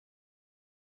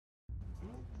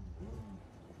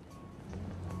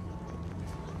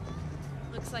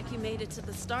Looks like you made it to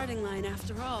the starting line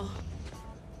after all.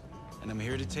 And I'm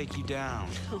here to take you down.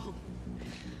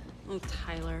 Oh,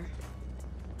 Tyler.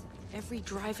 Every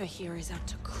driver here is out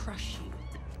to crush you.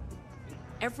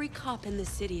 Every cop in the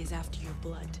city is after your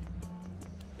blood.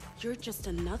 You're just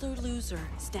another loser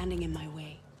standing in my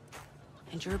way.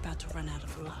 And you're about to run out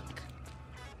of luck.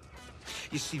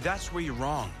 You see, that's where you're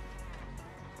wrong.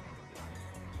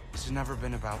 This has never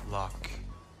been about luck.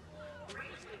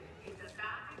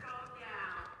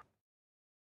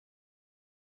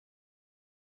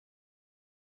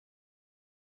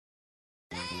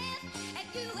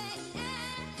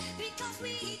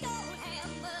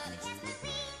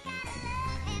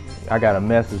 I got a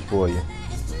message for you.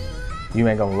 You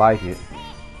ain't gonna like it.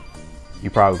 You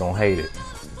probably gonna hate it.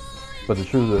 But the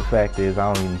truth of the fact is,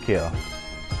 I don't even care.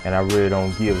 And I really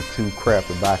don't give two crap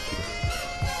about you.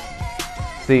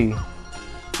 See,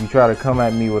 you try to come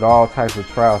at me with all types of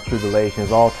trials,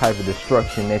 tribulations, all types of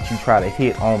destruction that you try to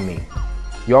hit on me.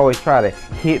 You always try to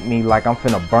hit me like I'm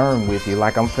finna burn with you,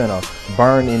 like I'm finna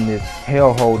burn in this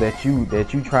hellhole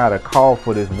that you try to call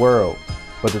for this world.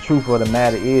 But the truth of the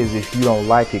matter is, if you don't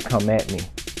like it, come at me.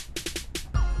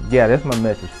 Yeah, that's my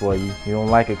message for you. You don't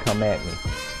like it, come at me.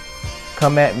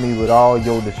 Come at me with all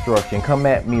your destruction. Come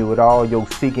at me with all your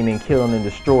seeking and killing and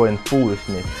destroying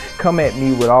foolishness. Come at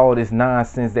me with all this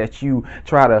nonsense that you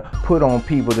try to put on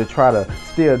people to try to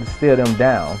steer them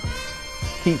down.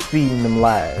 Keep feeding them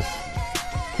lies.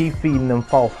 Keep feeding them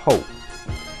false hope.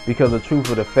 Because the truth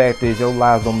of the fact is, your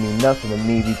lies don't mean nothing to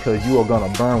me, because you are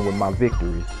going to burn with my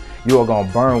victories. You are going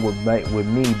to burn with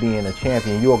me being a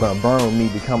champion. You are going to burn with me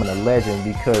becoming a legend.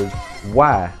 Because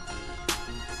why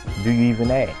do you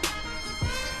even ask?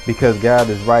 Because God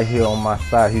is right here on my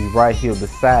side. He's right here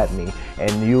beside me.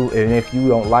 And if you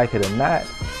don't like it or not,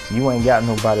 you ain't got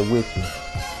nobody with you.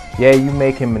 Yeah, you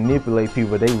may can manipulate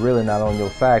people, but they really not on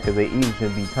your side, because they easy to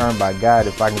be turned by God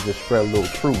if I can just spread a little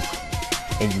truth.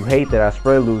 And you hate that I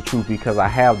spread a little truth, because I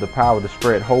have the power to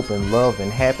spread hope and love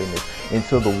and happiness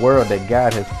into the world that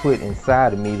God has put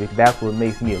inside of me. That's what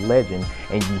makes me a legend.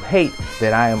 And you hate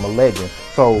that I am a legend.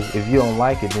 So if you don't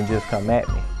like it, then just come at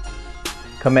me.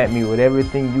 Come at me with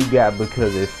everything you got,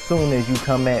 because as soon as you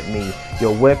come at me,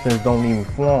 your weapons don't even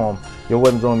form. Your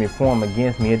weapons don't even form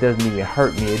against me. It doesn't even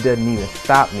hurt me. It doesn't even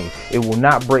stop me. It will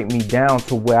not break me down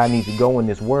to where I need to go in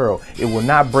this world. It will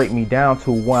not break me down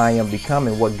to where I am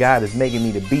becoming, what God is making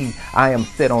me to be. I am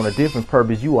set on a different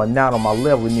purpose. You are not on my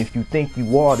level. And if you think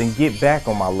you are, then get back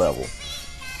on my level.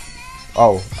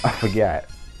 Oh, I forgot.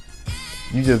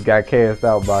 You just got cast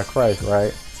out by Christ,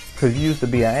 right? Because you used to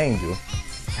be an angel.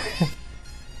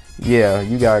 Yeah,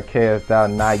 you got cast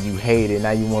out, now you hate it. Now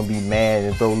you want to be mad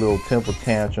and throw little temper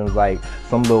tantrums like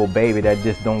some little baby that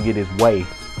just don't get his way.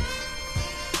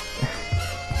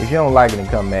 If you don't like it, then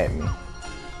come at me.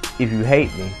 If you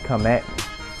hate me, come at me.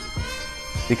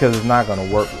 Because it's not going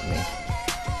to work with me.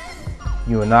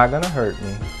 You are not going to hurt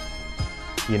me.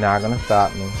 You're not going to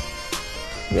stop me.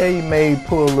 Yeah, you may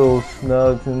pull a little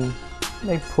snugs and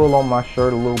may pull on my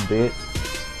shirt a little bit.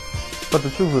 But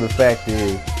the truth of the fact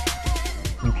is,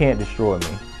 you can't destroy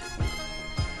me,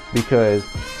 because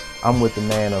I'm with the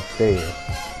man upstairs.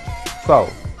 So,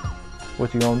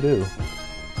 what you gonna do?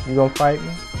 You gonna fight me?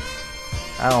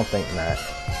 I don't think not.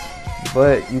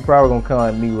 But you probably gonna come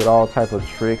at me with all type of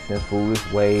tricks and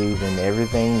foolish ways and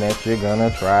everything that you're gonna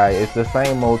try. It's the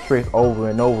same old tricks over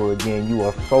and over again. You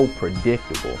are so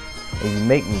predictable. And you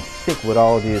make me sick with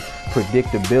all this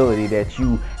predictability that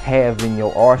you have in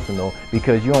your arsenal,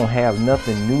 because you don't have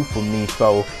nothing new for me.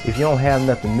 So if you don't have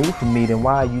nothing new for me, then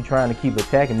why are you trying to keep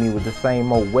attacking me with the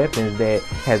same old weapons that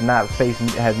has not faced me,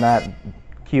 has not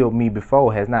killed me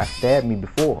before, has not stabbed me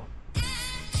before?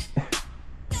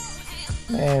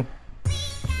 Man,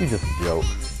 you just a joke.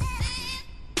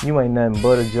 You ain't nothing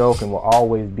but a joke and will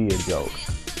always be a joke.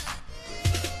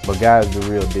 But God's the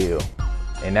real deal,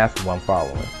 and that's what I'm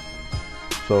following.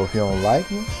 So if you don't like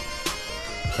me,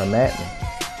 come at me.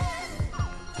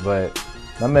 But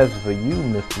my message for you,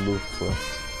 Mr. Lucifer,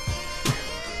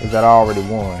 is that I already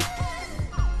won.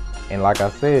 And like I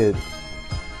said,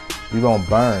 you're going to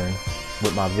burn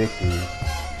with my victory.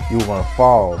 You're going to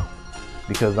fall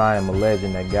because I am a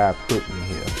legend that God put me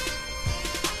here.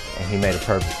 And He made a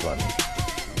purpose for me.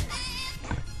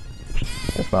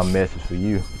 That's my message for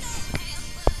you.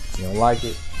 You don't like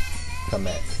it? Come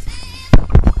at me.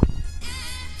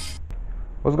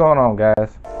 What's going on,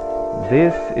 guys?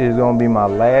 This is going to be my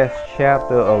last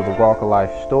chapter of the Walk of Life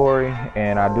story,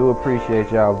 and I do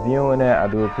appreciate y'all viewing it. I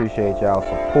do appreciate y'all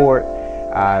support.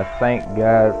 I thank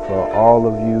God for all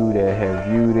of you that have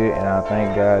viewed it, and I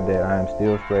thank God that I am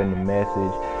still spreading the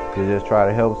message to just try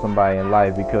to help somebody in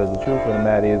life, because the truth of the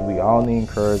matter is we all need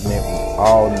encouragement, we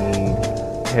all need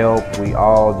help, we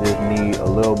all just need a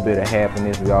little bit of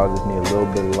happiness, we all just need a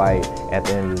little bit of light at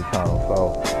the end of the tunnel.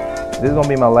 So this is going to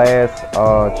be my last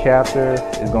chapter.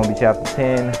 It's going to be chapter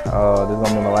 10. This is going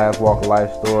to be my last Walk of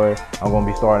Life story. I'm going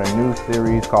to be starting a new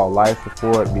series called Life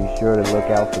Support. Be sure to look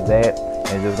out for that.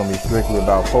 And it's just going to be strictly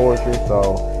about poetry.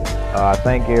 So I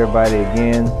thank everybody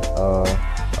again.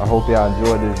 I hope y'all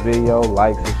enjoyed this video.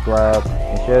 Like, subscribe,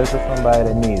 and share it to somebody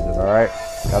that needs it, alright?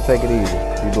 Y'all take it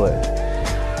easy. Be blessed.